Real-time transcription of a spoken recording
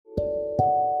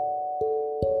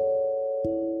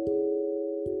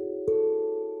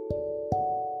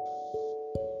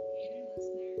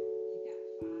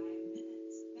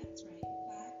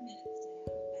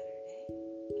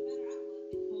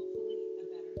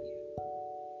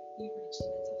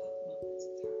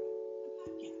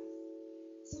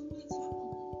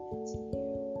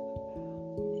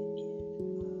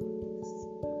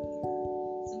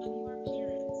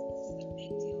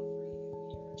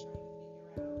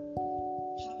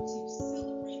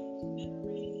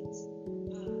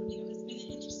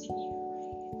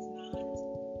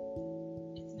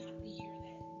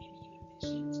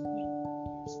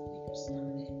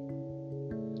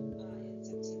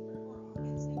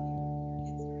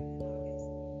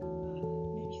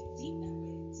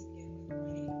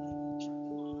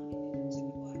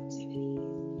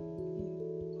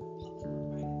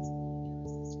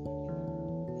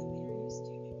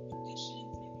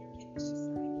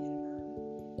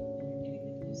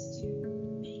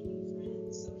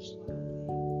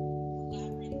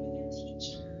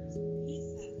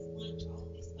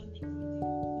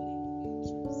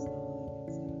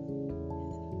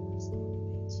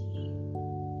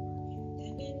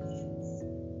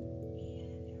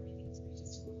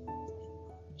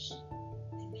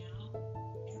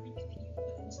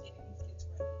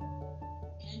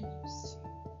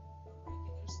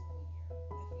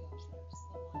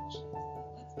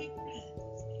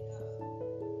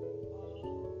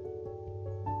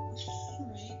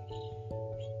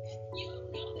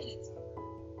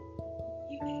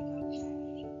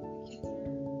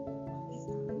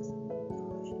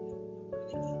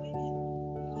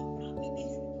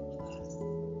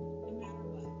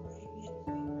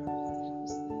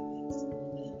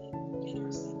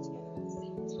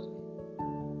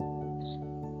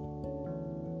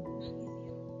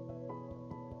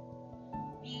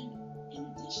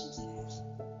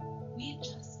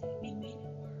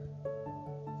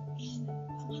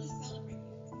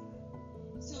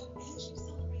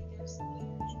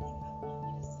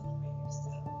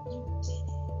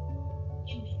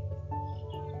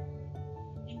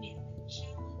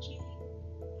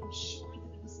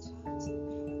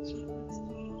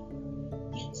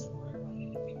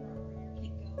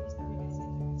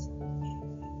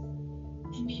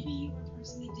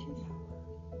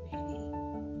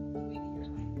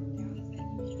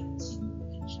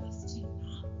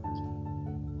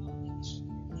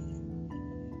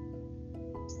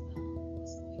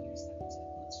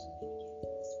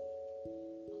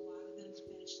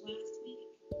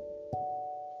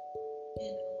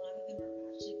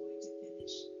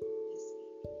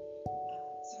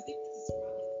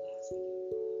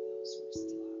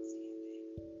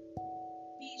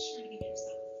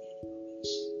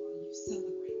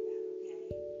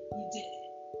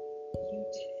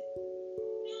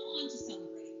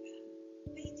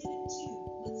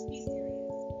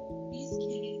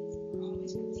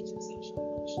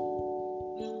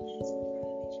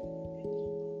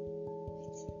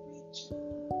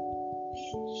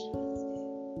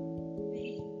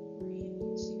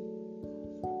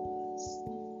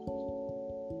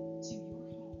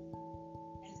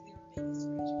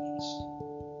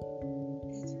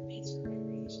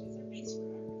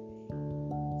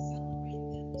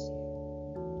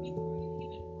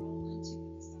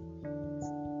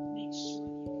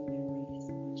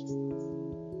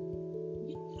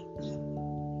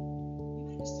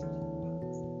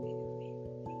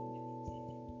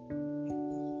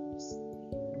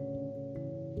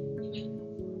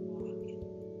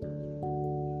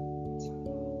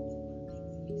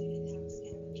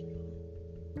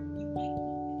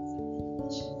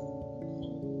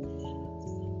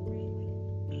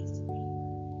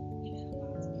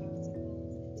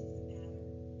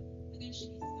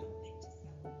should be something to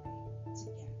celebrate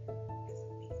together as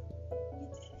a family.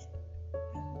 You did it.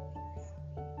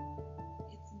 I hope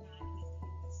that you're happy.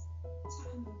 It's not easy at this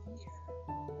time of year, this time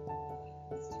of the world,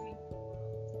 to be able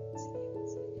to accomplish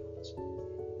what you did.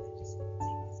 And I just want to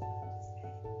take this time to say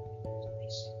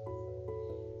congratulations.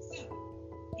 So,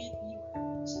 if